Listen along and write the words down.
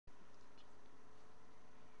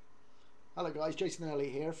Hello guys, Jason Early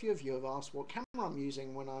here. A few of you have asked what camera I'm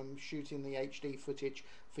using when I'm shooting the HD footage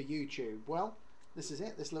for YouTube. Well, this is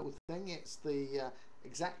it, this little thing. It's the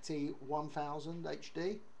HD1000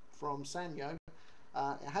 HD from Sanyo.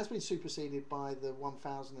 It has been superseded by the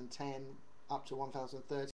 1010 up to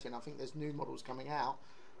 1013. I think there's new models coming out,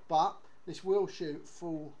 but this will shoot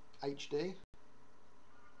full HD.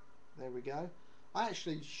 There we go. I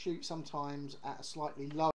actually shoot sometimes at a slightly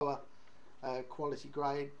lower quality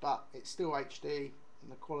grade, but it's still HD and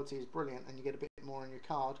the quality is brilliant, and you get a bit more on your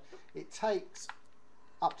card. It takes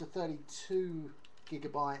up to 32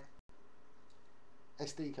 gigabyte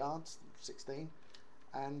SD cards, 16,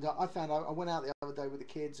 and I found I went out the other day with the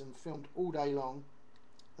kids and filmed all day long.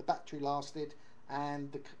 The battery lasted,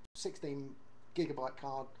 and the 16 gigabyte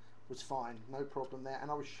card was fine, no problem there. And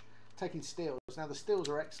I was taking stills. Now the stills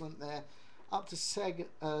are excellent. They're up to 7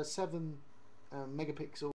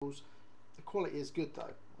 megapixels. The quality is good though.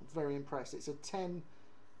 I'm very impressed. It's a 10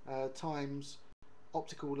 times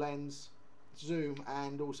optical lens zoom,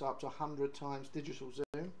 and also up to 100 times digital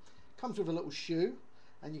zoom. Comes with a little shoe,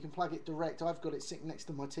 and you can plug it direct. I've got it sitting next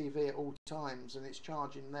to my TV at all times, and it's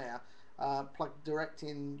charging there. Plugged direct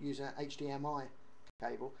in using an HDMI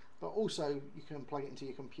cable, but also you can plug it into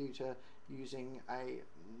your computer using a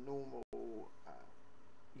normal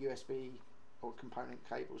USB or component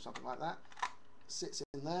cable, something like that. Sits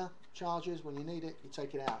in there, charges when you need it, you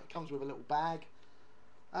take it out. It comes with a little bag,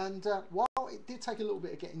 and while it did take a little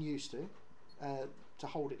bit of getting used to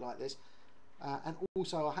hold it like this, and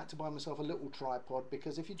also I had to buy myself a little tripod,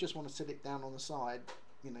 because if you just want to sit it down on the side,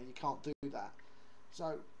 you know, you can't do that.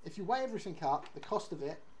 So if you weigh everything up, the cost of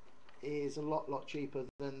it is a lot cheaper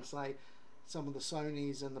than, say, some of the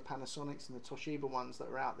Sonys and the Panasonics and the Toshiba ones that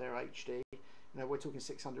are out there HD. You know, we're talking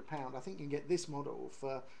 £600. I think you can get this model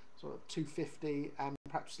for sort of £250 and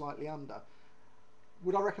perhaps slightly under.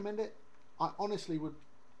 Would I recommend it? I honestly would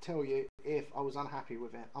tell you if I was unhappy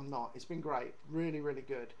with it. I'm not. It's been great. Really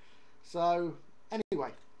good. So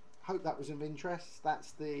anyway, hope that was of interest.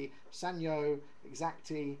 That's the Sanyo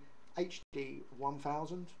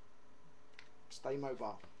HD1000. Stay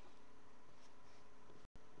mobile.